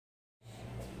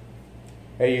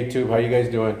Hey YouTube, how you guys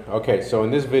doing? Okay, so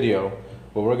in this video,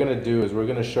 what we're gonna do is we're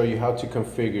gonna show you how to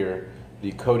configure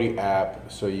the Kodi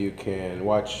app so you can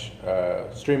watch,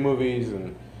 stream movies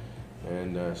and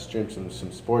stream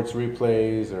some sports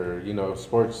replays, or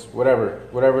sports,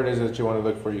 whatever it is that you want to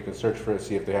look for. You can search for it,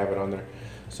 see if they have it on there.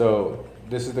 So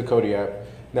this is the Kodi app.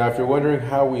 Now, if you're wondering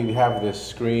how we have this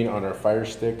screen on our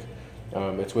Firestick,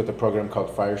 it's with a program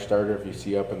called Firestarter, if you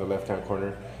see up in the left-hand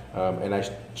corner. And I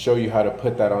show you how to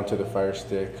put that onto the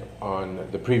Firestick on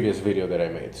the previous video that I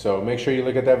made. So make sure you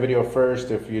look at that video first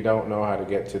if you don't know how to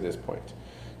get to this point.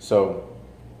 So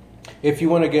if you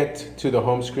want to get to the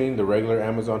home screen, the regular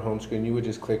Amazon home screen, you would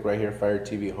just click right here, Fire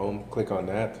TV Home, click on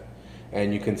that,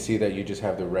 and you can see that you just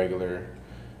have the regular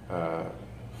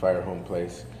Fire Home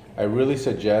place. I really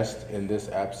suggest in this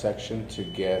app section to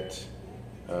get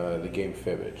the game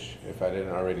Fibbage. If I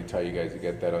didn't already tell you guys to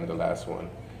get that on the last one.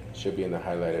 It should be in the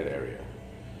highlighted area.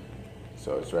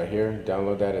 So it's right here.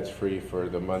 Download that. It's free for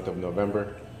the month of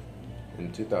November in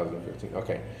 2015.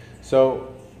 Okay.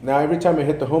 So now every time I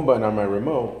hit the home button on my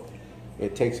remote,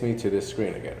 it takes me to this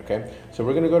screen again. Okay. So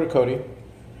we're going to go to Kodi,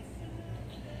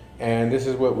 and this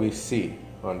is what we see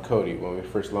on Kodi when we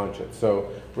first launch it.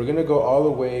 So we're going to go all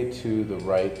the way to the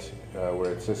right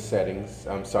where it says settings.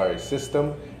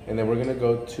 System, and then we're going to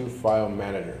go to File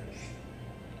Manager.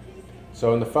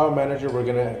 So in the File Manager, we're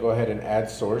going to go ahead and add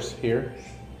source here.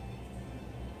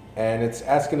 And it's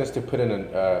asking us to put in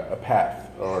a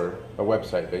path or a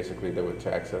website, basically,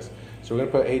 to access. So we're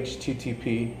going to put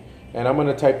HTTP. And I'm going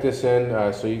to type this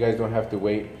in so you guys don't have to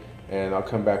wait. And I'll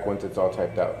come back once it's all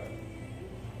typed out.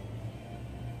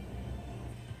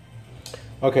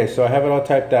 Okay, so I have it all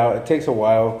typed out. It takes a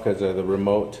while because of the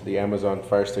remote, the Amazon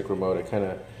Fire Stick remote. It kind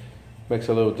of makes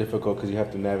it a little difficult because you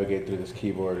have to navigate through this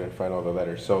keyboard and find all the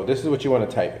letters. So this is what you want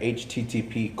to type: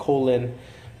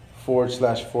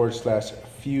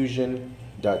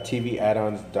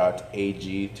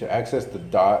 http://fusion.tvaddons.ag. To access the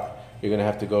dot, you're going to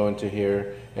have to go into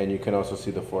here, and you can also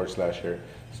see the / here.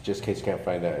 So just in case you can't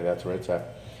find that, that's where it's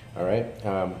at. All right,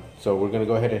 so we're going to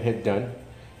go ahead and hit done.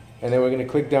 And then we're going to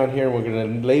click down here, and we're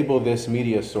going to label this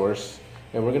media source.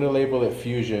 And we're going to label it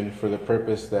Fusion for the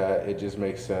purpose that it just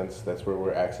makes sense. That's where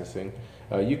we're accessing.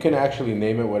 You can actually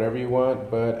name it whatever you want,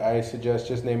 but I suggest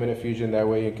just naming it Fusion. That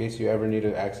way, in case you ever need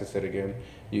to access it again,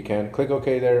 you can. Click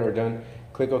OK there, or done.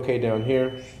 Click OK down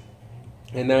here.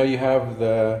 And now you have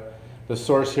the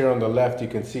source here on the left. You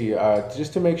can see,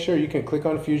 just to make sure, you can click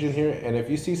on Fusion here. And if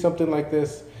you see something like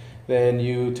this, then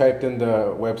you typed in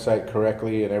the website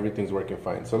correctly and everything's working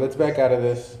fine. So let's back out of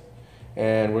this.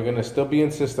 And we're going to still be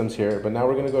in systems here, but now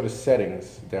we're going to go to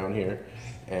settings down here,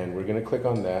 and we're going to click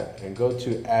on that and go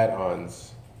to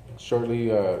add-ons, shortly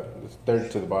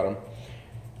third to the bottom.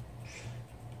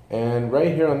 And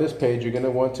right here on this page, you're going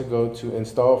to want to go to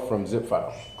install from zip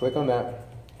file. Click on that,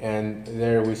 and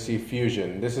there we see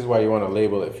Fusion. This is why you want to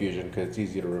label it Fusion, because it's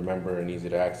easy to remember and easy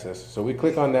to access. So we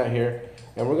click on that here,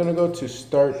 and we're going to go to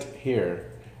start here.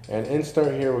 And in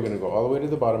Start here, we're going to go all the way to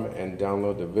the bottom and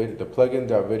download the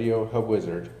plugin.video hub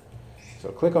wizard. So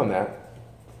click on that.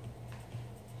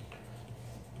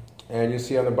 And you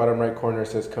see on the bottom right corner, it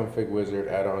says config wizard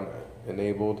add-on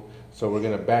enabled. So we're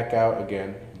going to back out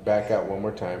again, back out one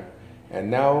more time.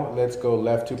 And now let's go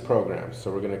left to programs.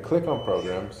 So we're going to click on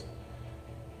programs.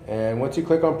 And once you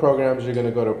click on programs, you're going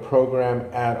to go to program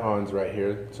add-ons right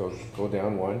here. So go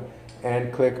down one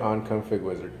and click on config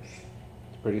wizard.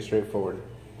 It's pretty straightforward.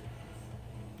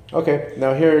 Okay,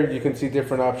 now here you can see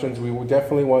different options. We will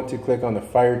definitely want to click on the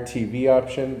Fire TV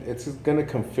option. It's going to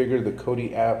configure the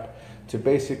Kodi app to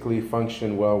basically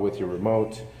function well with your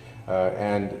remote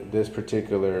and this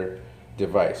particular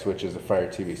device, which is the Fire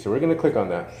TV. So we're going to click on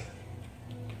that.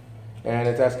 And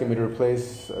it's asking me to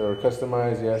replace or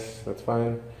customize. Yes, that's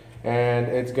fine. And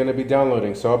it's going to be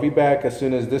downloading. So I'll be back as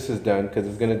soon as this is done, because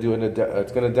it's going to do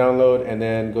it's going to download and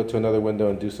then go to another window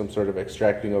and do some sort of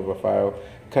extracting of a file.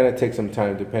 Kind of takes some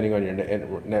time depending on your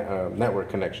network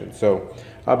connection. So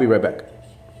I'll be right back.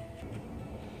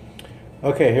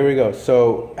 Okay, here we go.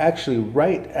 So actually,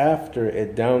 right after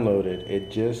it downloaded,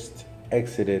 it just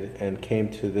exited and came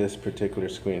to this particular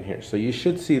screen here. So you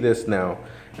should see this now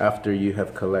after you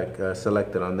have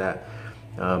selected on that.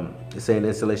 It's saying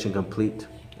installation complete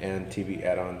and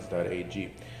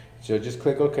tvaddons.ag. So just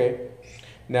click OK.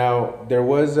 Now, there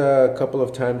was a couple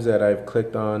of times that I've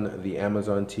clicked on the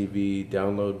Amazon TV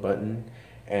download button,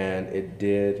 and it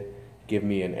did give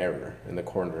me an error in the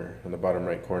corner, in the bottom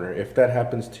right corner. If that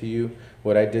happens to you,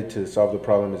 what I did to solve the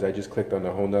problem is I just clicked on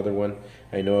a whole nother one.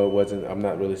 I know I'm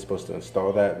not really supposed to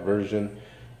install that version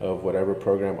of whatever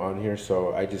program on here,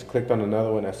 so I just clicked on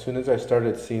another one. As soon as I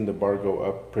started seeing the bar go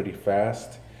up pretty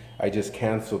fast, I just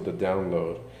canceled the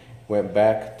download, went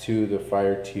back to the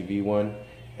Fire TV one,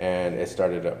 and it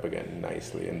started up again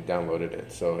nicely and downloaded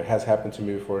it. So it has happened to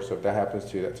me before, so if that happens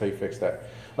to you, that's how you fix that.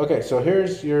 Okay, so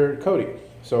here's your Kodi.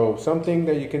 So something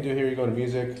that you can do here, you go to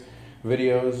music,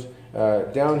 videos.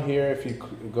 Down here, if you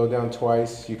go down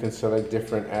twice, you can select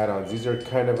different add-ons. These are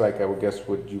kind of like, I would guess,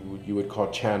 what you would call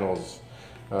channels,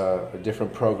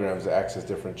 different programs that access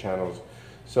different channels.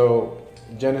 So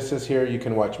Genesis here, you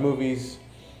can watch movies,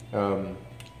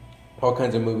 all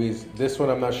kinds of movies. This one,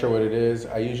 I'm not sure what it is.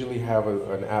 I usually have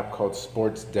an app called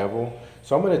Sports Devil.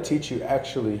 So I'm going to teach you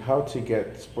actually how to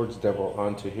get Sports Devil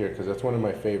onto here, because that's one of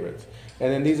my favorites.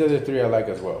 And then these are the three I like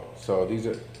as well. So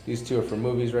these two are for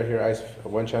movies right here.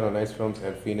 One channel, Nice Films,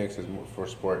 and Phoenix is for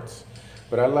sports.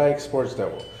 But I like Sports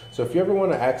Devil. So if you ever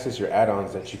want to access your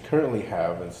add-ons that you currently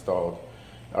have installed,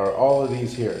 are all of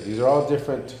these here. These are all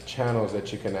different channels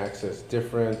that you can access,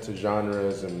 different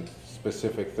genres and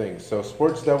specific things. So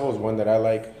Sports Devil is one that I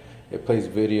like. It plays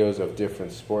videos of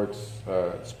different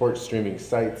sports streaming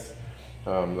sites,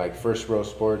 like First Row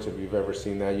Sports. If you've ever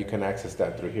seen that, you can access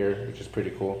that through here, which is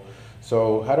pretty cool.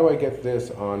 So how do I get this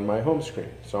on my home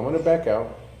screen? So I'm going to back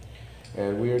out,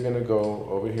 and we are going to go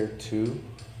over here to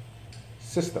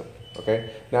System.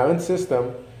 Okay. Now in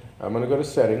System, I'm going to go to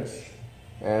Settings,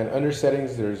 and under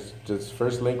Settings, there's this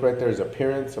first link right there is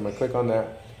Appearance. I'm going to click on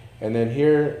that. And then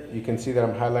here, you can see that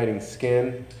I'm highlighting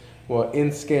Skin. Well,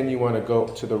 in Skin, you want to go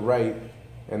to the right,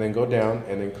 and then go down,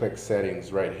 and then click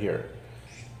Settings right here.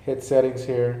 Hit Settings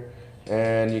here,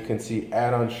 and you can see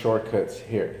Add-on Shortcuts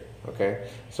here. Okay,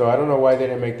 so I don't know why they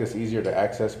didn't make this easier to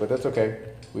access, but that's okay.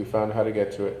 We found how to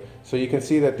get to it. So you can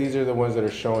see that these are the ones that are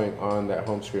showing on that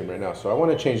home screen right now. So I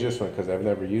want to change this one because I've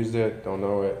never used it, don't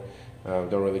know it,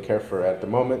 don't really care for it at the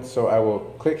moment. So I will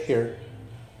click here,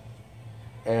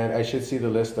 and I should see the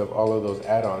list of all of those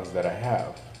add-ons that I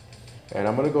have. And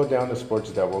I'm going to go down to Sports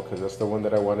Devil because that's the one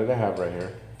that I wanted to have right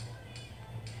here.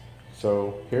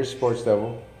 So here's Sports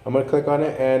Devil. I'm going to click on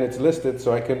it, and it's listed,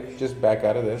 so I can just back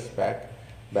out of this,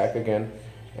 back again,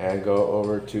 and go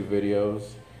over to Videos,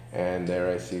 and there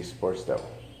I see Sports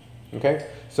Devil. Okay,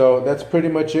 so that's pretty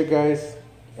much it, guys.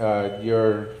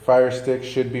 Your Fire Stick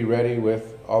should be ready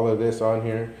with all of this on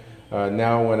here.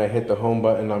 Now when I hit the home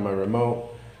button on my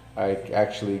remote, I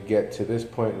actually get to this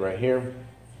point right here.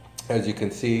 As you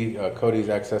can see, Kodi is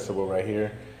accessible right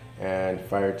here, and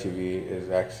Fire TV is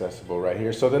accessible right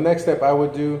here. So the next step I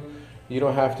would do, you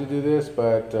don't have to do this,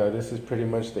 but this is pretty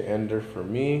much the ender for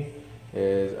me,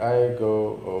 is I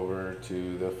go over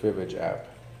to the Fibbage app.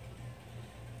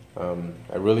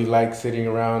 I really like sitting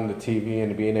around the TV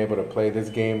and being able to play this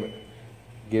game.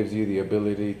 Gives you the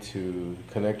ability to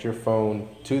connect your phone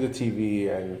to the TV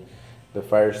and the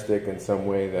Fire Stick in some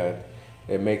way that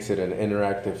it makes it an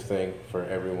interactive thing for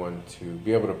everyone to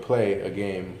be able to play a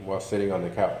game while sitting on the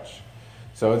couch.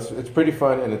 So it's pretty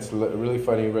fun, and it's really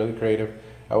funny, really creative.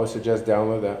 I would suggest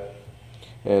download that.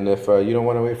 And if you don't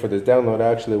want to wait for this download,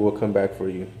 actually we'll come back for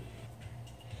you.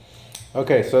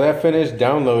 Okay, so that finished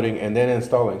downloading and then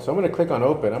installing. So I'm going to click on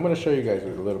Open. I'm going to show you guys a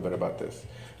little bit about this.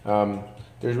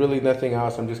 There's really nothing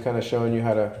else. I'm just kind of showing you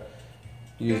how to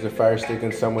use the Fire Stick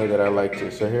in some way that I like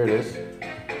to. So here it is.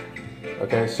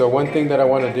 Okay, so one thing that I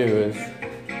want to do is,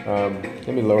 let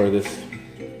me lower this.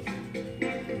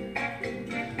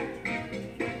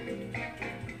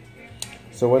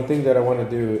 So one thing that I want to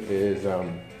do is,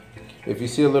 if you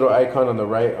see a little icon on the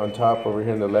right on top over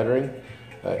here in the lettering,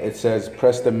 it says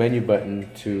press the menu button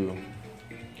to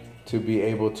be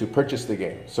able to purchase the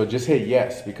game. So just hit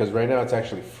yes, because right now it's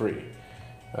actually free.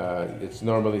 It's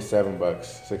normally $7,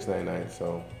 $6.99.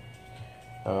 So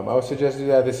I would suggest do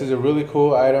that. This is a really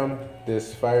cool item,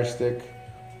 this Fire Stick.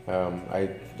 I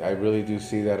really do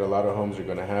see that a lot of homes are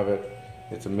going to have it.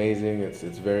 It's amazing. It's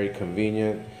very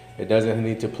convenient. It doesn't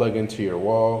need to plug into your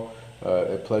wall.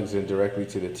 It plugs in directly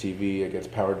to the TV. It gets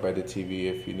powered by the TV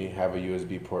if you have a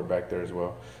USB port back there as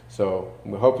well. So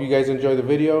we hope you guys enjoy the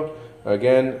video.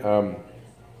 Again,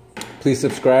 please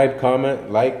subscribe,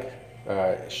 comment, like,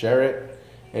 share it.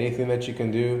 Anything that you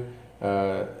can do,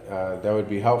 that would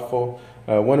be helpful.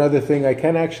 One other thing I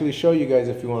can actually show you guys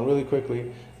if you want really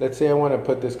quickly. Let's say I want to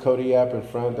put this Kodi app in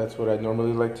front. That's what I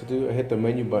normally like to do. I hit the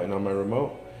menu button on my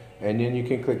remote, and then you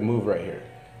can click move right here.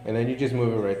 And then you just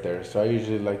move it right there. So I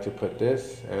usually like to put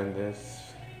this and this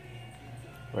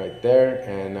right there,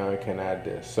 and now I can add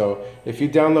this. So if you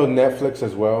download Netflix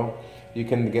as well, you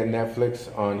can get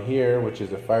Netflix on here, which is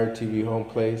the Fire TV home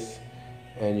place,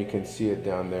 and you can see it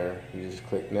down there. You just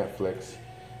click Netflix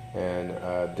and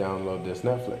download this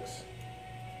Netflix.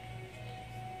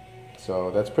 So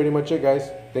that's pretty much it,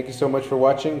 guys. Thank you so much for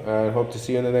watching. I hope to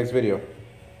see you in the next video.